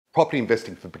Property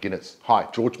investing for beginners. Hi,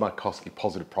 George Markoski,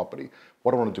 Positive Property.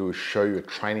 What I want to do is show you a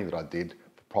training that I did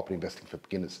for property investing for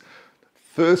beginners.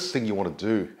 First thing you want to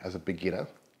do as a beginner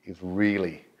is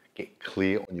really get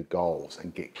clear on your goals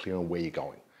and get clear on where you're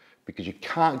going. Because you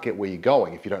can't get where you're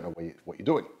going if you don't know what you're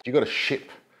doing. You've got a ship,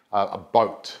 a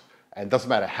boat, and it doesn't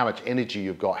matter how much energy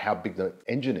you've got, how big the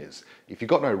engine is. If you've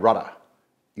got no rudder,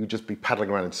 you'll just be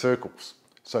paddling around in circles.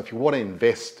 So if you want to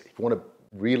invest, if you want to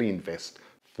really invest,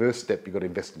 first step, you've got to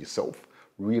invest in yourself,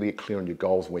 really get clear on your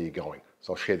goals, where you're going.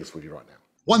 So I'll share this with you right now.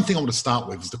 One thing I want to start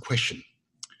with is the question,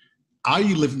 are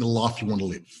you living the life you want to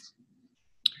live?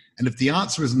 And if the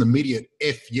answer is an immediate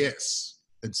yes,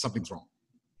 then something's wrong.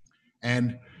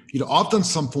 And I've done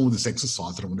some form of this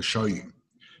exercise that I want to show you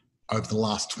over the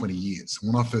last 20 years.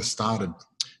 When I first started,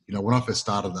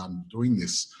 doing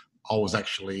this, I was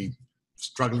actually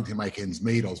struggling to make ends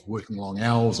meet. I was working long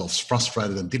hours. I was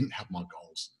frustrated and didn't have my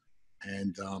goals.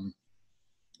 And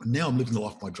now I'm living the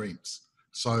life of my dreams.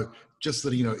 So just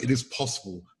that, it is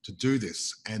possible to do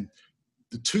this. And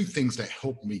the two things that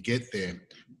helped me get there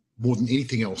more than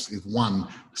anything else is one,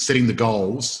 setting the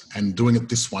goals and doing it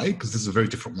this way, because this is a very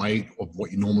different way of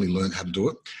what you normally learn how to do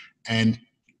it. And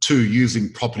two,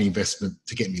 using property investment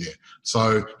to get me there.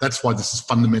 So that's why this is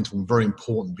fundamental and very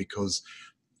important, because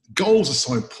goals are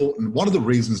so important. One of the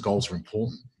reasons goals are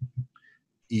important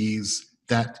is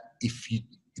that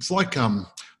it's like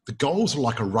the goals are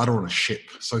like a rudder on a ship.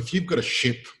 So if you've got a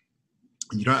ship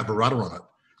and you don't have a rudder on it,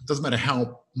 it doesn't matter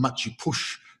how much you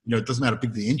push, it doesn't matter how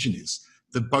big the engine is,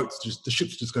 the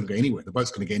ship's just going to go anywhere. The boat's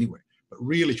going to go anywhere. But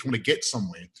really, if you want to get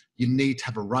somewhere, you need to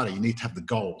have a rudder. You need to have the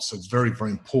goals. So it's very,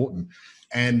 very important.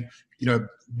 And,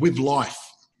 with life,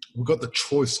 we've got the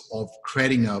choice of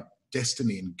creating a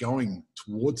destiny and going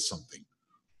towards something.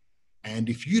 And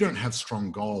if you don't have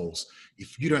strong goals,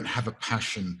 if you don't have a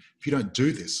passion, if you don't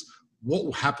do this, what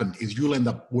will happen is you'll end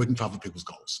up working for other people's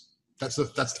goals. That's the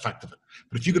fact of it.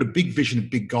 But if you've got a big vision and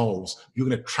big goals, you're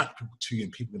going to attract people to you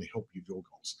and people are going to help you with your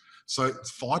goals. So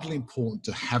it's vitally important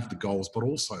to have the goals, but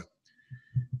also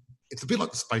it's a bit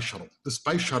like the space shuttle. The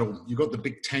space shuttle, you've got the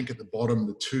big tank at the bottom,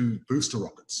 the two booster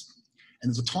rockets, and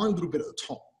there's a tiny little bit at the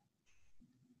top.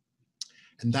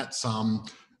 And that's,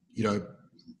 the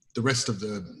rest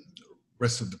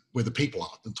of where the people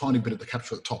are, the tiny bit at the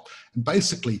capsule at the top. And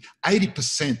basically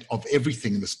 80% of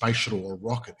everything in the space shuttle or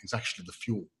rocket is actually the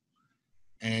fuel.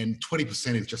 And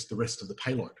 20% is just the rest of the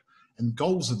payload. And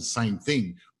goals are the same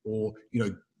thing, or,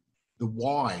 the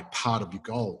why part of your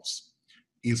goals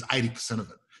is 80% of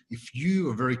it. If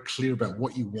you are very clear about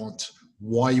what you want,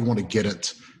 why you want to get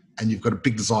it, and you've got a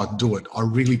big desire to do it, I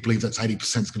really believe that's 80%.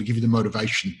 It's going to give you the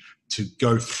motivation to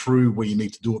go through where you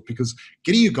need to do it, because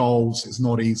getting your goals is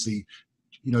not easy.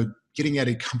 Getting out of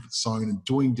your comfort zone and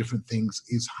doing different things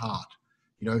is hard.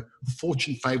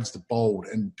 Fortune favors the bold,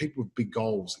 and people with big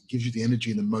goals, it gives you the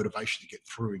energy and the motivation to get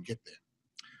through and get there.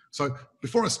 So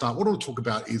before I start, what I want to talk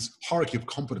about is hierarchy of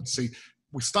competence. See,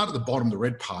 we start at the bottom, the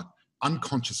red part,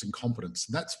 unconscious incompetence.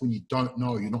 And that's when you don't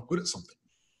know you're not good at something,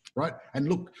 right? And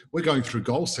look, we're going through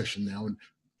goal session now, and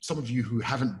some of you who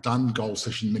haven't done goal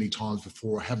session many times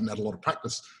before or haven't had a lot of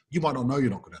practice, you might not know you're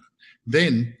not good at it.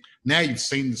 Then, now you've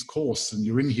seen this course and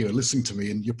you're in here listening to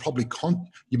me, and you're probably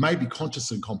you may be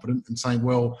consciously incompetent and saying,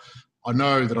 well, I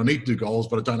know that I need to do goals,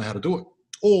 but I don't know how to do it.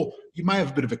 Or you may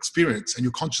have a bit of experience and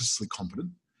you're consciously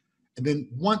competent. And then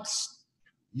once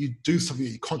you do something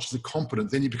that you're consciously competent,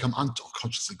 then you become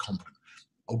unconsciously competent.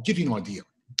 I'll give you an idea.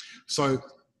 So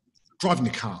driving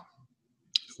a car.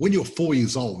 When you're 4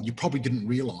 years old, you probably didn't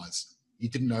realize you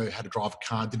didn't know how to drive a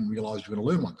car, didn't realize you were going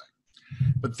to learn one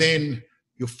day. But then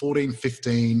you're 14,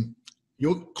 15,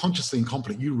 you're consciously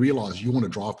incompetent. You realize you want to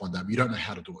drive one day, but you don't know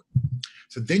how to do it.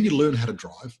 So then you learn how to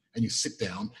drive, and you sit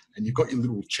down and you've got your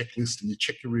little checklist, and you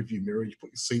check your rearview mirror, you put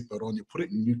your seatbelt on, you put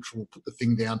it in neutral, put the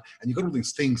thing down, and you've got all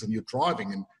these things, and you're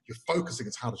driving and you're focusing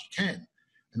as hard as you can.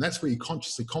 And that's where you're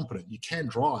consciously competent. You can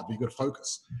drive, but you've got to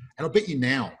focus. And I bet you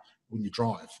now, when you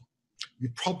drive,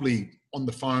 you're probably on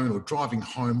the phone or driving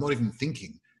home, not even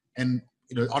thinking. And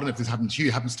I don't know if this happens to you,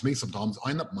 it happens to me sometimes. I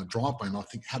end up in my driveway and I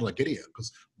think, how did I get here?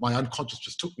 Because my unconscious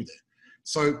just took me there.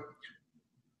 So,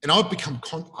 and I've become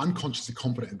unconsciously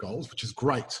competent in goals, which is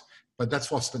great. But that's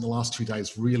why I've spent the last 2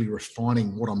 days really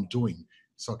refining what I'm doing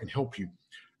so I can help you.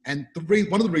 And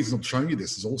one of the reasons I'm showing you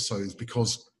this is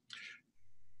because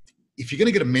if you're going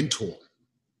to get a mentor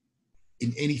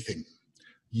in anything,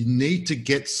 you need to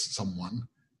get someone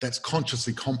that's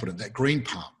consciously competent, that green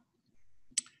part.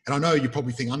 And I know you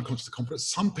probably think unconsciously competent.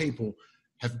 Some people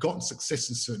have gotten success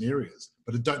in certain areas,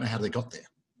 but they don't know how they got there.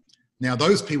 Now,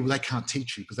 those people, they can't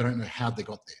teach you because they don't know how they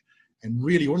got there. And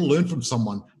really, you want to learn from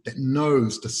someone that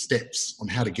knows the steps on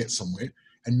how to get somewhere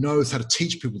and knows how to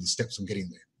teach people the steps on getting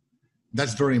there.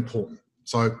 That's very important.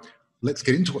 So let's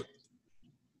get into it.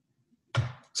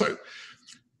 So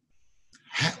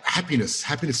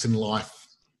happiness in life.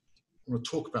 I want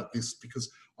to talk about this because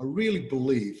I really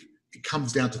believe it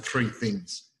comes down to three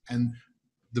things. And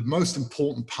the most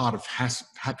important part of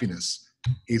happiness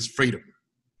is freedom.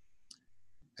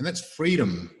 And that's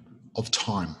freedom of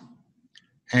time.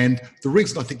 And the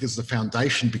reason I think this is the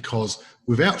foundation, because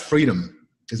without freedom,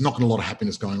 there's not going to be a lot of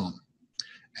happiness going on.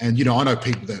 And, I know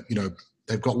people that,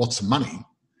 they've got lots of money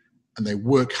and they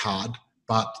work hard,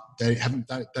 but they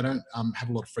don't have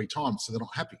a lot of free time, so they're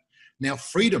not happy. Now,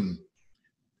 freedom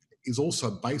is also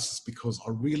a basis, because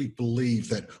I really believe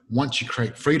that once you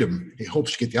create freedom, it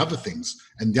helps you get the other things.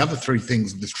 And the other three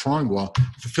things of this triangle are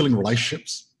fulfilling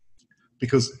relationships.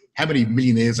 Because how many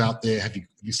millionaires out there have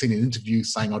you seen an interview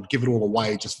saying, I'd give it all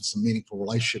away just for some meaningful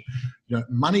relationship?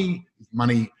 Money is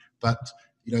money, but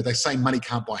they say money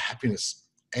can't buy happiness.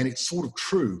 And it's sort of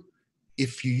true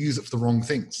if you use it for the wrong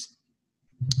things.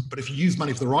 But if you use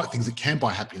money for the right things, it can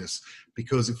buy happiness.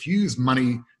 Because if you use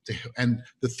money and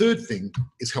the third thing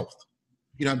is health.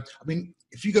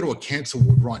 If you go to a cancer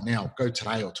ward right now, go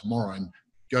today or tomorrow and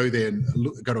go there and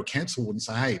go to a cancer ward and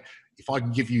say, hey, if I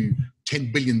can give you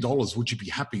 $10 billion, would you be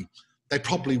happy? They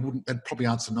probably wouldn't. They'd probably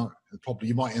answer no. And probably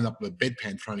you might end up with a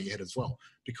bedpan thrown at your head as well,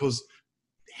 because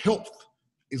health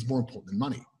is more important than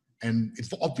money. And it's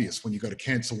obvious when you go to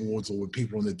cancer wards or when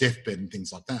people are on their deathbed and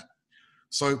things like that.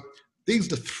 So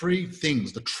these are the three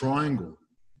things, the triangle,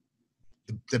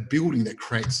 the building that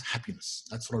creates happiness.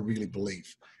 That's what I really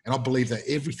believe. And I believe that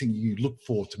everything you look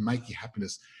for to make you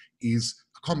happiness is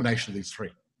a combination of these three.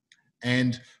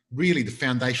 And really the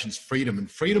foundation is freedom. And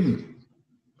freedom,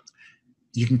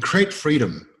 you can create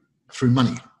freedom through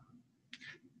money,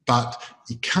 but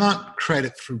you can't create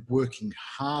it through working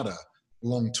harder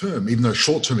long term, even though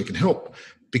short term it can help,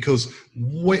 because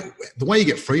the way you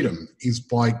get freedom is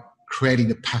by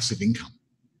creating a passive income.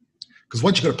 Because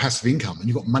once you've got a passive income and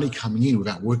you've got money coming in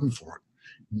without working for it,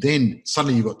 then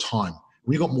suddenly you've got time.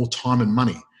 When you've got more time and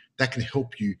money, that can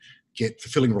help you get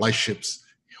fulfilling relationships,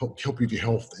 help you with your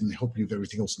health, and help you with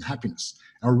everything else in happiness.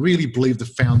 And I really believe the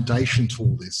foundation to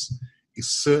all this is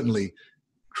certainly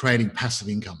creating passive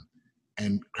income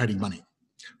and creating money.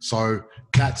 So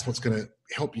that's what's going to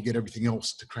help you get everything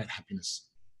else to create happiness.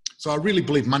 So I really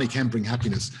believe money can bring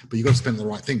happiness, but you've got to spend the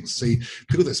right things. See,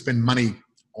 people that spend money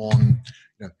on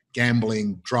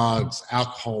gambling, drugs,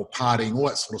 alcohol, partying, all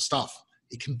that sort of stuff,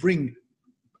 it can bring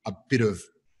a bit of,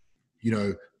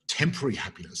 temporary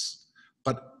happiness,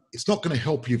 but it's not going to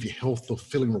help you with your health or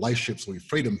fulfilling relationships or your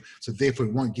freedom. So therefore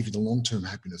it won't give you the long-term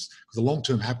happiness, because the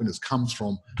long-term happiness comes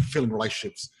from fulfilling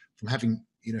relationships, from having,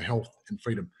 health and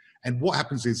freedom. And what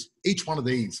happens is each one of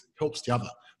these helps the other.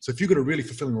 So if you've got a really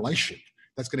fulfilling relationship,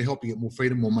 that's going to help you get more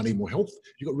freedom, more money, more health.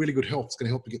 You've got really good health, it's going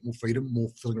to help you get more freedom, more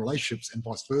fulfilling relationships, and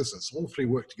vice versa. So all three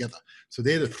work together. So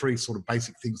they're the three sort of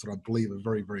basic things that I believe are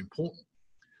very, very important.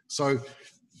 So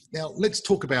now let's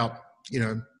talk about,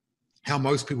 how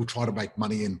most people try to make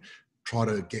money and try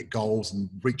to get goals and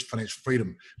reach financial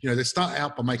freedom. They start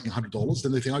out by making $100,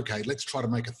 then they think, okay, let's try to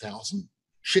make 1,000.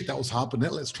 Shit, that was hard, but now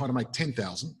let's try to make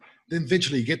 10,000. Then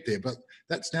eventually you get there, but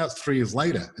now it's 3 years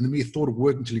later, and the mere thought of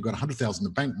working until you've got 100,000 in the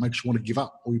bank makes you want to give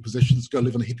up all your possessions, go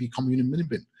live in a hippie commune in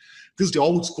Minibin. This is the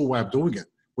old school way of doing it,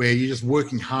 where you're just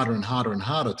working harder and harder and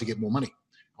harder to get more money.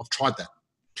 I've tried that.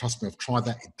 Trust me, I've tried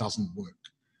that. It doesn't work.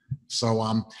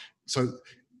 So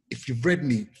if you've read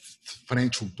any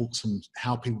financial books on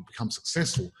how people become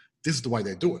successful, this is the way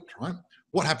they do it, right?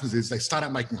 What happens is they start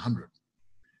out making 100.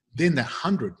 Then that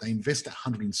 100, they invest that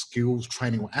 100 in skills,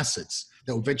 training, or assets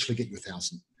that will eventually get you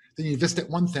 1,000. Then you invest that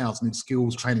 1,000 in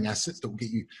skills, training, assets that will get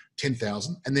you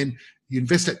 10,000. And then you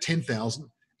invest that 10,000,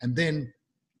 and then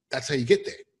that's how you get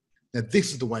there. Now,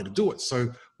 this is the way to do it. So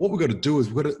what we've got to do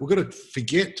is we've got to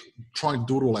forget trying to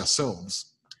do it all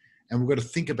ourselves. And we've got to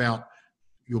think about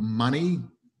your money,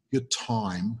 your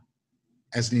time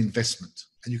as an investment.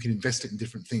 And you can invest it in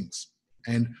different things.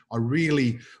 And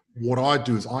what I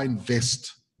do is I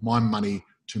invest my money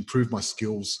to improve my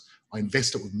skills. I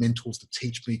invest it with mentors to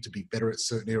teach me to be better at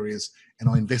certain areas. And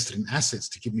I invest it in assets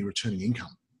to give me returning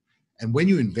income. And when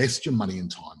you invest your money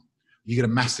and time, you get a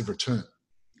massive return.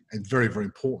 And very, very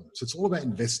important. So it's all about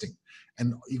investing.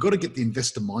 And you've got to get the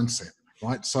investor mindset,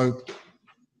 right? So,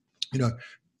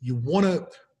 you want to,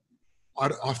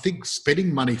 I think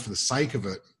spending money for the sake of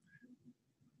it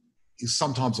is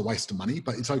sometimes a waste of money,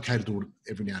 but it's okay to do it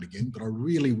every now and again. But I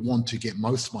really want to get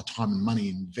most of my time and money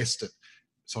and invest it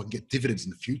so I can get dividends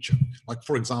in the future. Like,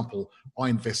 for example, I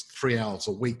invest 3 hours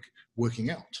a week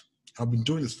working out. I've been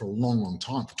doing this for a long, long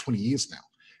time, for 20 years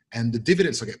now. And the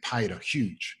dividends I get paid are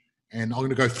huge. And I'm going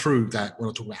to go through that when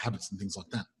I talk about habits and things like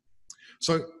that.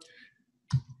 So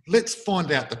let's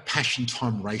find out the passion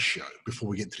time ratio before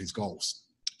we get to these goals.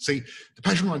 See, the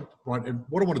passion, right, and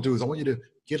what I want to do is I want you to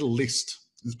get a list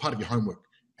as part of your homework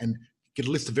and get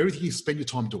a list of everything you spend your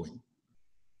time doing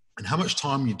and how much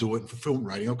time you do it and fulfillment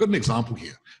rating. I've got an example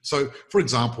here. So for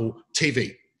example,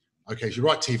 TV. Okay, so you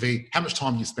write TV, how much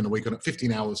time do you spend a week on it?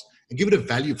 15 hours, and give it a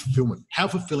value of fulfillment. How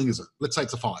fulfilling is it? Let's say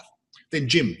it's a 5. Then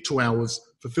gym, 2 hours,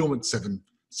 fulfillment 7,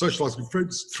 socializing with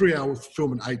friends, 3 hours,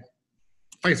 fulfillment 8,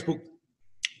 Facebook,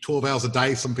 12 hours a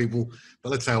day, some people, but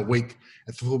let's say a week,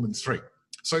 and fulfillment 3.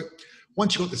 So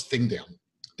once you've got this thing down,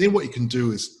 then what you can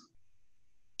do is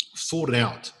sort it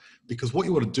out, because what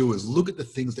you want to do is look at the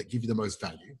things that give you the most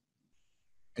value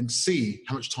and see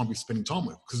how much time you're spending time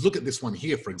with. Because look at this one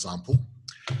here, for example.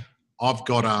 I've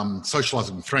got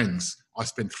socializing with friends. I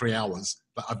spend 3 hours,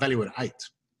 but I value it at 8.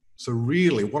 So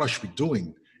really what I should be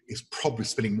doing is probably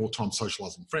spending more time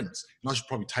socializing with friends. And I should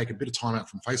probably take a bit of time out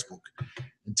from Facebook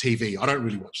and TV. I don't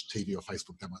really watch TV or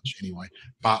Facebook that much anyway,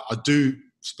 but I do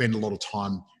spend a lot of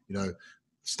time,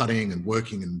 studying and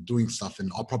working and doing stuff.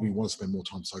 And I probably want to spend more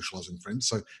time socializing with friends.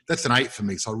 So that's an 8 for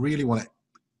me. So I really want to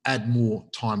add more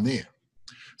time there.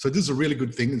 So this is a really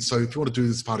good thing. And so if you want to do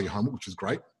this part of your homework, which is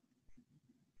great,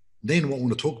 then what we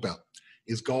want to talk about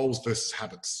is goals versus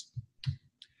habits.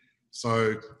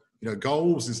 So,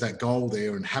 goals is that goal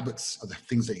there, and habits are the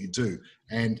things that you do.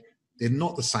 And they're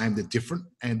not the same, they're different.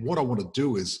 And what I want to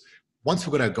do is, once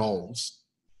we've got our goals,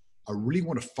 I really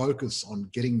want to focus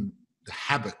on getting the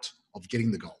habit of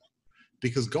getting the goal.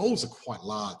 Because goals are quite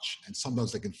large and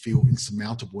sometimes they can feel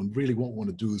insurmountable. And really what we want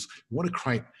to do is we want to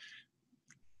create,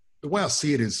 the way I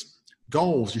see it is,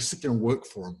 goals, you sit there and work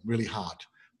for them really hard.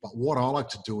 But what I like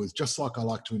to do is, just like I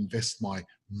like to invest my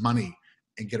money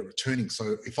and get it returning.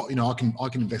 So if I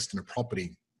can invest in a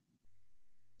property.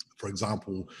 For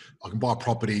example, I can buy a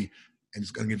property and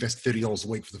it's going to invest $30 a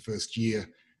week for the first year,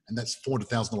 and that's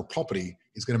 $400,000 property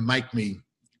is going to make me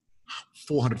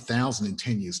 $400,000 in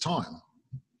 10 years' time,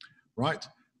 right?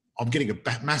 I'm getting a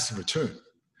massive return.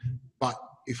 But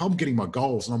if I'm getting my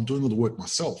goals and I'm doing all the work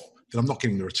myself, then I'm not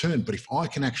getting the return. But if I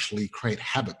can actually create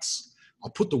habits, I'll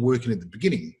put the work in at the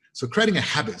beginning. So creating a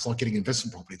habit is like getting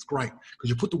investment property. It's great because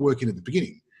you put the work in at the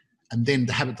beginning and then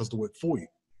the habit does the work for you.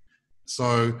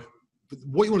 So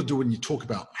what you want to do when you talk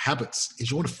about habits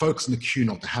is you want to focus on the cue,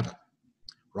 not the habit,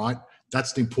 right?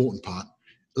 That's the important part.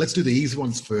 Let's do the easy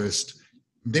ones first.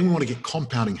 Then we want to get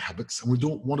compounding habits, and we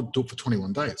don't want to do it for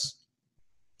 21 days.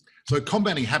 So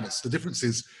compounding habits, the difference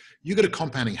is you get a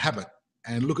compounding habit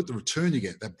and look at the return you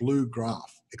get, that blue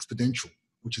graph, exponential,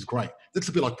 which is great. That's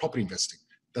a bit like property investing.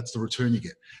 That's the return you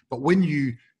get. But when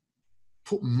you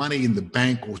put money in the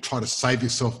bank or try to save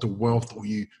yourself to wealth, or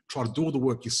you try to do all the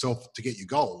work yourself to get your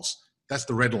goals, that's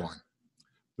the red line.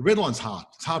 The red line's hard.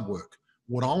 It's hard work.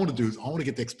 What I want to do is I want to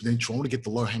get the exponential. I want to get the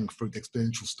low-hanging fruit, the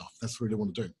exponential stuff. That's what I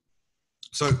want to do.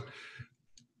 So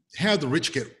how the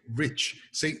rich get rich?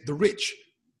 See, the rich,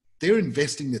 they're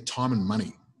investing their time and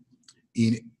money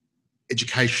in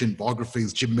education,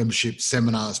 biographies, gym memberships,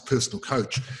 seminars, personal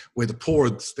coach, where the poor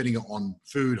are spending it on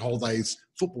food, holidays,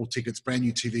 football tickets, brand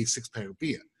new TV, 6-pack of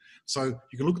beer. So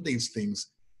you can look at these things,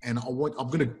 and I'm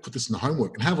going to put this in the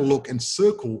homework and have a look and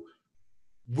circle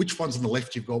which ones on the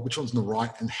left you've got, which ones on the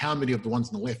right, and how many of the ones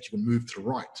on the left you can move to the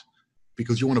right,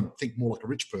 because you want to think more like a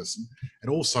rich person.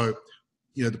 And also,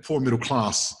 the poor middle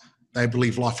class, they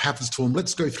believe life happens to them.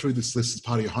 Let's go through this list as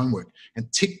part of your homework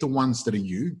and tick the ones that are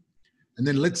you. And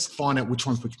then let's find out which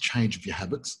ones we can change of your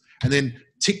habits, and then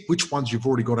tick which ones you've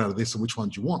already got out of this and which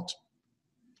ones you want,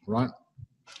 right?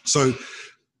 So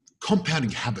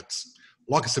compounding habits,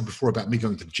 like I said before about me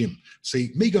going to the gym.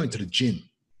 See, me going to the gym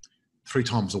 3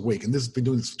 times a week, and this has been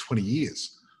doing this for 20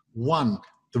 years. One,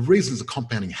 the reason it's a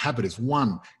compounding habit is,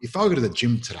 one, if I go to the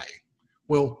gym today,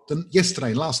 well, then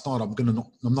yesterday, last night, I'm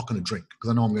not going to drink because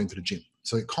I know I'm going to the gym.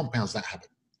 So it compounds that habit.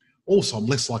 Also, I'm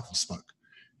less likely to smoke.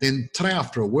 Then today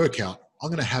after a workout, I'm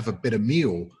going to have a better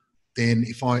meal than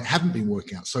if I haven't been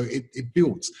working out. So it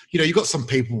builds. You've got some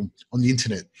people on the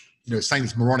internet, saying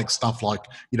this moronic stuff like,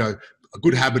 a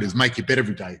good habit is make your bed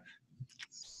every day.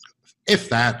 F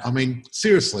that. I mean,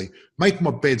 seriously, making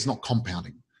my bed's not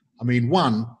compounding. I mean,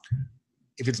 one,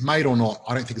 if it's made or not,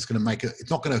 I don't think it's going to make it.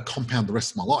 It's not going to compound the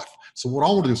rest of my life. So what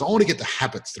I want to do is I want to get the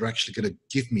habits that are actually going to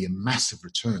give me a massive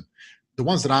return. The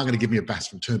ones that aren't going to give me a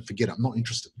massive return, forget it. I'm not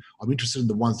interested. I'm interested in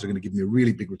the ones that are going to give me a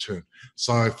really big return.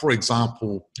 So, for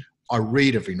example, I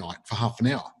read every night for half an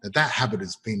hour. Now, that habit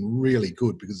has been really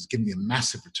good because it's given me a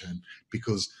massive return,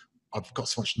 because I've got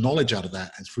so much knowledge out of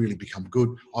that, and it's really become good.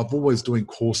 I've always doing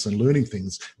course and learning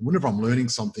things. And whenever I'm learning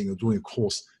something or doing a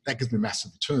course, that gives me a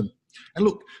massive return. And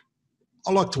look,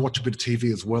 I like to watch a bit of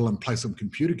TV as well and play some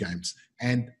computer games.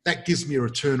 And that gives me a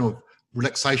return of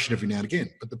relaxation every now and again.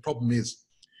 But the problem is,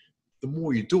 the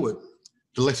more you do it,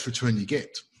 the less return you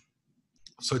get.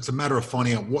 So it's a matter of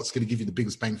finding out what's going to give you the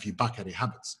biggest bang for your buck out of your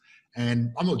habits.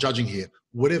 And I'm not judging here.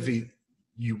 Whatever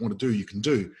you want to do, you can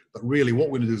do. But really what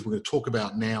we're going to do is we're going to talk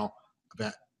about now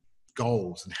about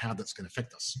goals and how that's going to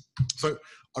affect us. So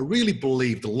I really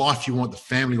believe the life you want, the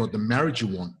family you want, the marriage you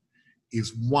want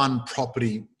is one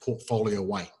property portfolio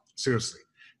away. Seriously.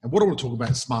 And what I want to talk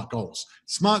about is smart goals.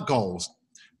 Smart goals,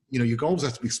 your goals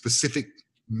have to be specific,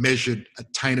 measured,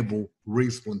 attainable,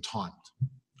 reasonable, and timed,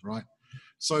 right?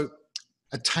 So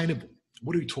attainable.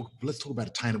 What do we talk? Let's talk about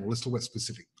attainable. Let's talk about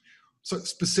specific. So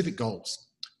specific goals.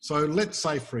 So let's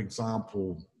say, for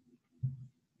example,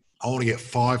 I want to get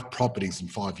 5 properties in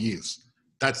 5 years.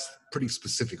 That's pretty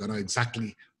specific. I know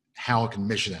exactly how I can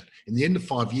measure that. In the end of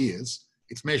 5 years,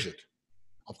 it's measured.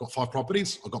 I've got 5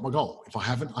 properties. I've got my goal. If I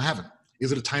haven't, I haven't.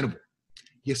 Is it attainable?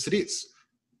 Yes, it is.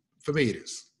 For me, it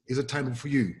is. Is it attainable for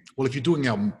you? Well, if you're doing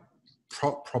our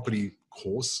property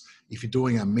course, if you're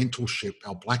doing our mentorship,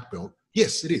 our black belt,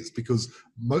 yes, it is, because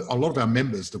a lot of our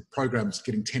members, the program's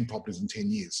getting 10 properties in 10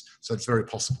 years. So it's very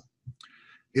possible.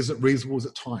 Is it reasonable? Is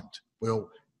it timed? Well,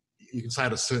 you can say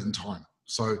at a certain time.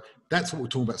 So that's what we're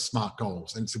talking about, smart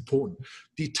goals, and it's important.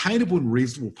 The attainable and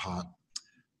reasonable part,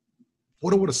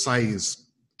 what I want to say is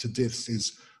to this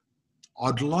is,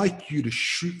 I'd like you to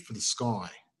shoot for the sky,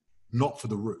 not for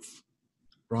the roof,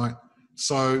 right?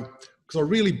 So, because I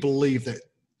really believe that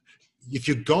if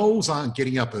your goals aren't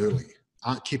getting up early,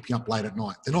 aren't keeping up late at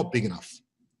night, they're not big enough,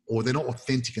 or they're not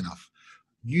authentic enough.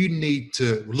 You need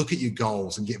to look at your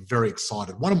goals and get very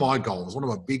excited. One of my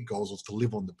big goals was to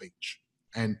live on the beach.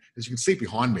 And as you can see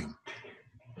behind me,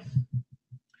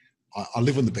 I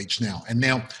live on the beach now. And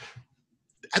now,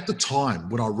 at the time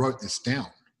when I wrote this down,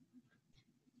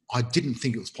 I didn't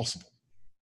think it was possible.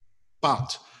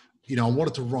 But, I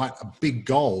wanted to write a big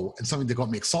goal and something that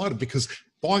got me excited, because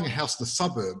buying a house in the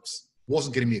suburbs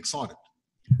wasn't getting me excited.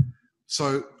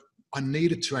 So I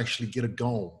needed to actually get a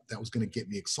goal that was going to get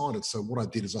me excited. So what I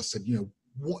did is I said,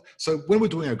 so when we're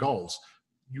doing our goals,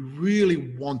 you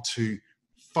really want to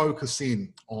focus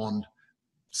in on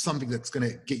something that's going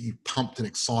to get you pumped and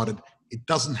excited. It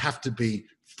doesn't have to be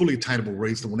fully attainable,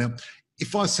 reasonable. Now,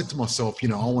 if I said to myself, I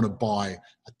want to buy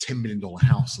a $10 million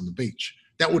house on the beach,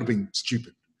 that would have been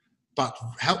stupid. But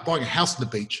buying a house on the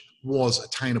beach was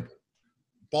attainable.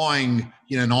 Buying,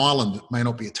 an island may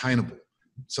not be attainable.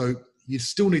 So you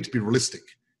still need to be realistic.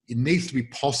 It needs to be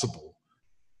possible,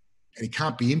 and it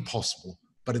can't be impossible,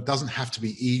 but it doesn't have to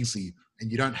be easy,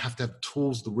 and you don't have to have the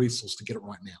tools, the resources to get it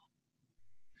right now.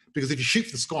 Because if you shoot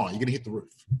for the sky, you're going to hit the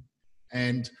roof.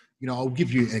 And, I'll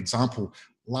give you an example.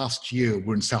 Last year,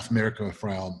 we're in South America for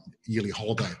our yearly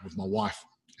holiday with my wife,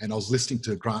 and I was listening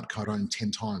to Grant Cardone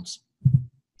 10 times.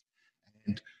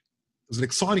 And it was an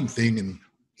exciting thing. And,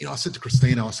 I said to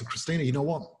Christina, you know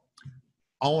what?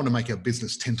 I want to make our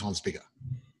business 10 times bigger,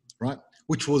 right?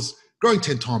 Which was, growing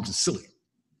 10 times is silly.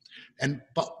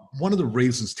 But one of the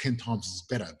reasons 10 times is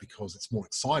better, because it's more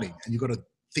exciting, and you've got to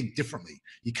think differently.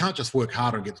 You can't just work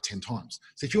harder and get to 10 times.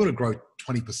 So if you want to grow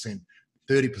 20%,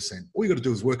 30%, all you got to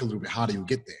do is work a little bit harder, you'll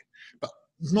get there. But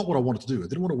it's not what I wanted to do. I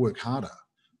didn't want to work harder.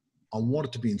 I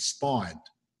wanted to be inspired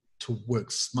to work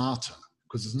smarter,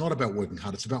 because it's not about working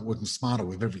harder. It's about working smarter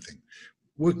with everything.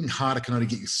 Working harder can only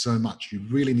get you so much. You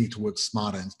really need to work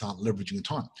smarter and start leveraging your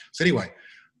time. So anyway,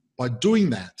 by doing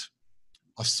that,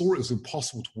 I saw it was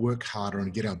impossible to work harder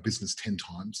and get our business 10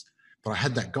 times, but I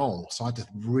had that goal. So I had to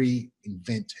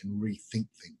reinvent and rethink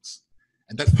things.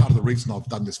 And that's part of the reason I've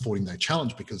done this 14-day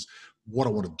challenge, because what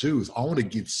I want to do is I want to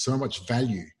give so much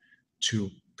value to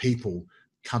people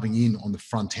coming in on the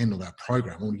front end of our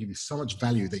program. I want to give you so much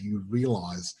value that you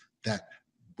realize that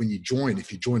when you join,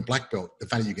 if you join Black Belt, the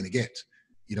value you're going to get.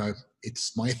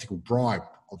 It's my ethical bribe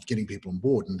of getting people on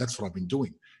board, and that's what I've been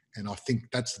doing. And I think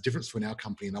that's the difference between our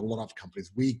company and a lot of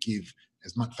companies. We give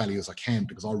as much value as I can,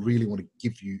 because I really want to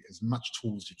give you as much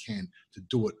tools as you can to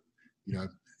do it,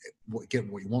 get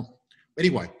what you want.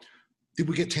 Anyway, did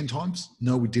we get 10 times?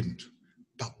 No, we didn't.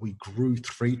 But we grew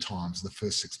 3 times in the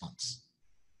first 6 months,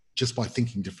 just by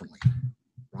thinking differently,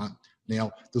 right?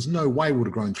 Now, there's no way we would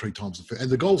have grown 3 times. And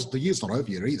the year's not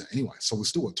over yet either anyway, so we're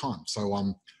still at time.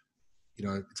 So,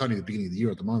 it's only the beginning of the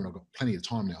year at the moment. I've got plenty of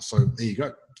time now. So there you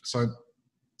go. So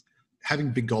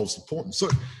having big goals is important. So,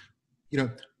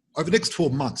 over the next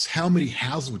 12 months, how many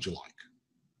houses would you like?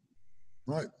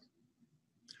 Right?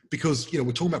 Because,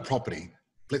 we're talking about property,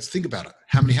 let's think about it.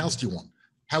 How many houses do you want?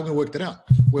 How are we going to work that out?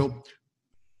 Well,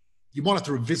 you might have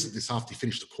to revisit this after you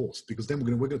finish the course, because then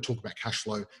we're going to talk about cash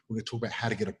flow. We're going to talk about how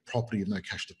to get a property with no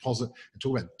cash deposit, and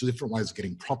talk about different ways of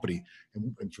getting property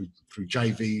and through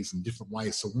JVs and different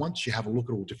ways. So once you have a look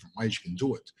at all different ways you can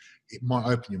do it, it might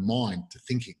open your mind to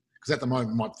thinking. Because at the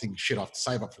moment, you might think, shit, I have to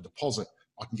save up for a deposit.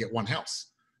 I can get one house.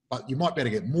 But you might be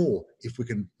able to get more if we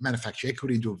can manufacture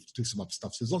equity and do some other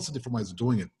stuff. So there's lots of different ways of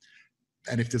doing it.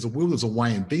 And if there's a will, there's a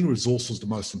way, and being resourceful is the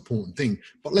most important thing.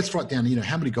 But let's write down,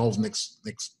 how many goals next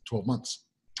 12 months.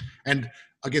 And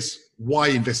I guess why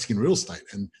investing in real estate?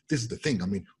 And this is the thing. I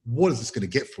mean, what is this going to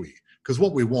get for you? Because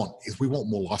what we want is we want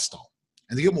more lifestyle.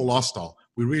 And to get more lifestyle,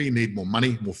 we really need more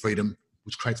money, more freedom,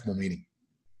 which creates more meaning.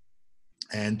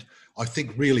 And I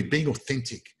think really being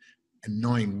authentic and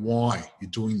knowing why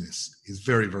you're doing this is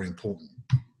very, very important.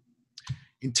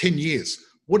 In 10 years,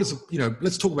 what is,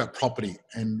 let's talk about property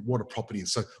and what a property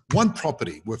is. So one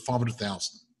property worth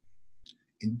 500,000.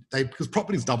 Because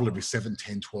properties double every 7,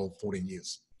 10, 12, 14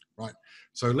 years, right?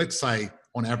 So let's say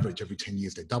on average, every 10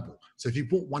 years, they double. So if you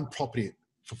bought one property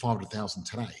for 500,000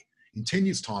 today, in 10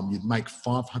 years time, you'd make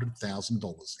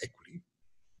 $500,000 equity,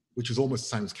 which is almost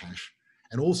the same as cash.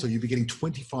 And also you'd be getting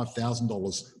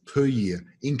 $25,000 per year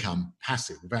income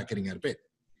passive without getting out of bed.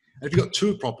 And if you've got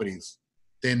 2 properties,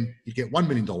 then you get $1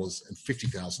 million and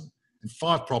 50,000, and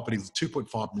 5 properties,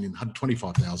 2.5 million,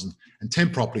 125,000, and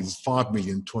 10 properties, 5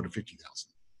 million, 250,000.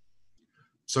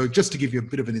 So just to give you a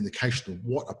bit of an indication of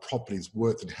what a property is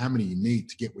worth and how many you need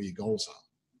to get where your goals are.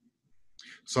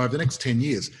 So over the next 10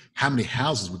 years, how many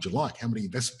houses would you like? How many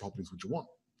investment properties would you want?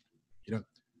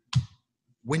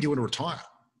 When do you want to retire?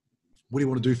 What do you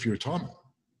want to do for your retirement?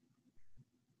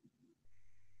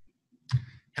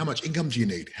 How much income do you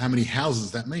need? How many houses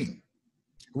does that mean?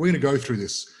 We're going to go through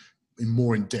this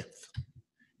more in depth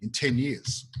in 10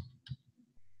 years.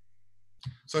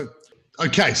 So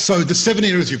the 7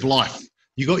 areas of life.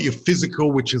 You got your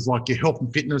physical, which is like your health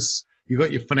and fitness. You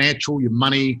got your financial, your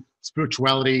money,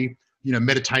 spirituality,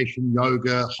 meditation,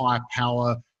 yoga, higher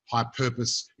power, higher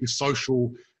purpose, your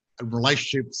social and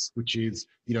relationships, which is,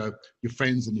 your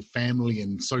friends and your family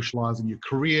and socializing, your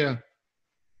career,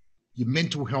 your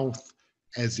mental health,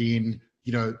 as in,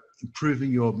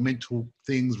 improving your mental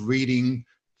things, reading,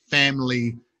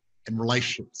 family, and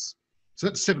relationships. So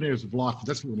that's 7 areas of life.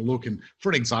 That's what we're going to look. And for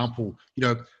an example,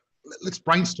 let's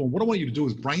brainstorm. What I want you to do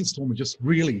is brainstorm and just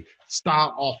really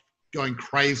start off going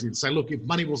crazy and say, look, if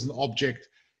money wasn't the object,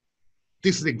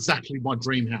 this is exactly my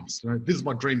dream house. This is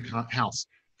my dream house.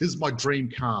 This is my dream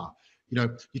car.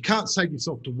 You can't save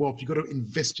yourself to wealth. You've got to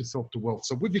invest yourself to wealth.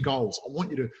 So with your goals, I want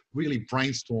you to really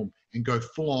brainstorm and go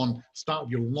full on, start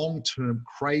with your long-term,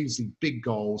 crazy, big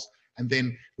goals, and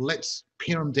then let's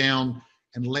pin them down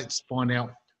and let's find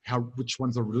out which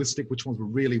ones are realistic, which ones we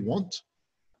really want.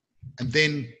 And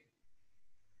then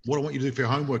what I want you to do for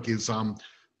your homework is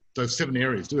those 7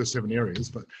 areas, do those 7 areas,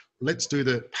 but let's do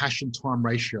the passion time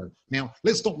ratio. Now,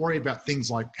 let's not worry about things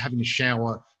like having a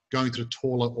shower, going to the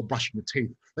toilet, or brushing your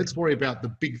teeth. Let's worry about the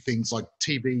big things like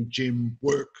TV, gym,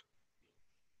 work.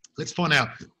 Let's find out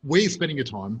where you're spending your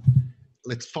time.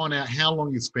 Let's find out how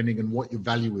long you're spending and what your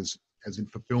value is, as in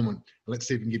fulfillment. Let's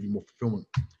see if we can give you more fulfillment.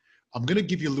 I'm going to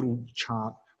give you a little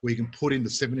chart where you can put in the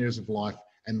 7 areas of life.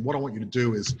 And what I want you to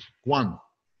do is, 1,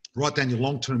 write down your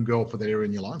long-term goal for that area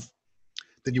in your life.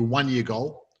 Then your 1-year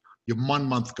goal, your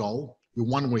 1-month goal, your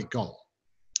 1-week goal.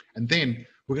 And then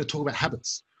we're going to talk about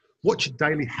habits. What's your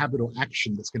daily habit or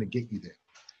action that's going to get you there?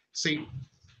 See,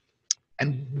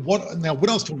 and when I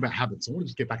was talking about habits, I want to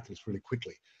just get back to this really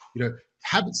quickly.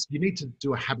 Habits, you need to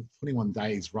do a habit 21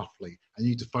 days roughly, and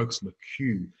you need to focus on the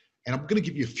cue. And I'm going to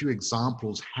give you a few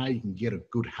examples how you can get a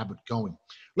good habit going.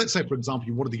 Let's say, for example,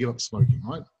 you wanted to give up smoking,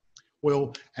 right?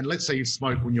 Well, and let's say you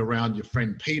smoke when you're around your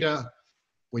friend Peter,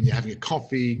 when you're having a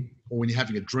coffee, or when you're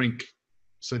having a drink.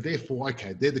 So therefore,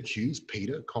 okay, they're the cues: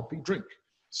 Peter, coffee, drink.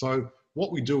 So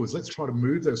what we do is let's try to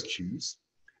move those cues,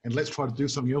 and let's try to do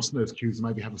something else in those cues, and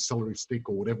maybe have a celery stick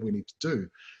or whatever we need to do.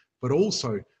 But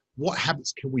also, what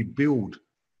habits can we build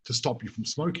to stop you from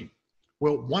smoking?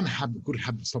 Well, one good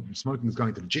habit to stop you from smoking is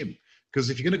going to the gym. Because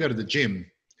if you're going to go to the gym,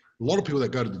 a lot of people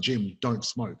that go to the gym don't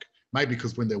smoke. Maybe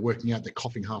because when they're working out, they're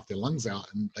coughing half their lungs out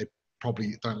and they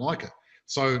probably don't like it.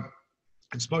 So,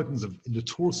 and smoking is a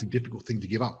notoriously difficult thing to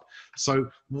give up. So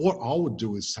what I would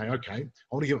do is say, okay,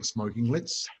 I want to give up smoking.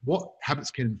 What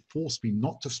habits can force me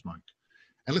not to smoke?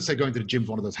 And let's say going to the gym is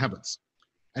one of those habits.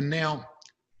 And now,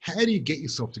 how do you get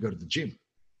yourself to go to the gym?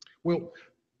 Well,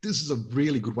 this is a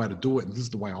really good way to do it. And this is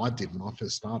the way I did when I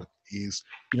first started is,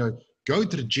 going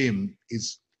to the gym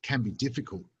can be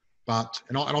difficult,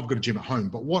 and I've got a gym at home,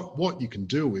 but what you can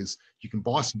do is you can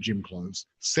buy some gym clothes,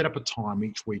 set up a time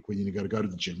each week when you're going to go to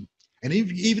the gym. And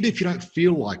even if you don't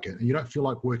feel like it and you don't feel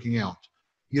like working out,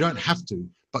 you don't have to,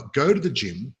 but go to the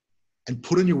gym and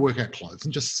put on your workout clothes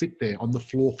and just sit there on the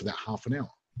floor for that half an hour.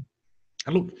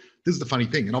 And look, this is the funny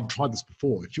thing, and I've tried this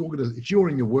before. If you're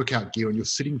in your workout gear and you're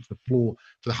sitting for the floor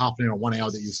for the half an hour, 1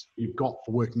 hour that you've got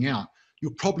for working out,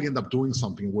 you'll probably end up doing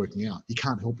something and working out. You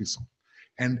can't help yourself.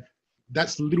 And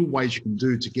that's the little ways you can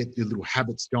do to get your little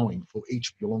habits going for each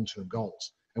of your long-term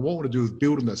goals. And what I want to do is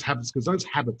build on those habits, because those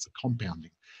habits are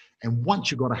compounding. And once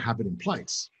you've got a habit in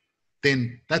place,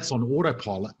 then that's on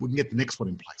autopilot. We can get the next one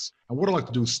in place. And what I like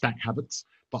to do is stack habits,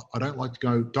 but I don't like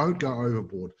to don't go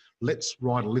overboard. Let's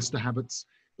write a list of habits.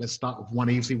 Let's start with one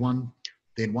easy one.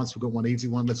 Then once we've got one easy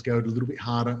one, let's go a little bit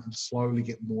harder and slowly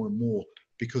get more and more,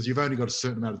 because you've only got a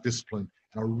certain amount of discipline.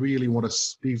 And I really want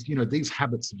to, these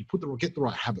habits, if you get the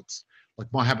right habits, like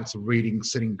my habits of reading,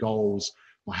 setting goals,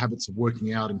 my habits of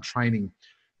working out and training,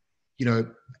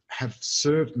 have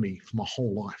served me for my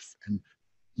whole life. And,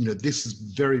 this is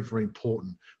very, very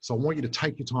important. So I want you to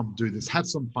take your time to do this. Have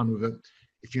some fun with it.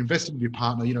 If you invest with your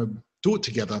partner, do it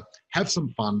together. Have some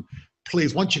fun.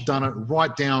 Please, once you've done it,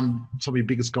 write down some of your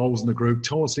biggest goals in the group.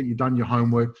 Tell us that you've done your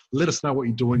homework. Let us know what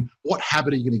you're doing. What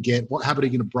habit are you going to get? What habit are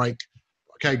you going to break?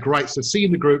 Okay, great. So see you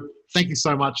in the group. Thank you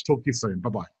so much. Talk to you soon.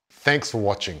 Bye-bye. Thanks for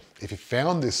watching. If you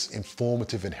found this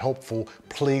informative and helpful,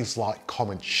 please like,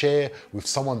 comment, share with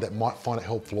someone that might find it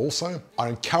helpful also. I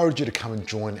encourage you to come and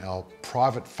join our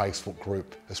private Facebook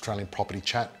group, Australian Property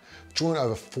Chat. Join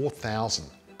over 4,000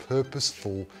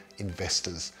 purposeful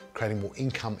investors creating more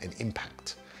income and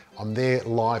impact. I'm there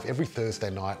live every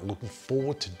Thursday night. Looking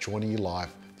forward to joining you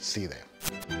live. See you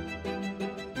there.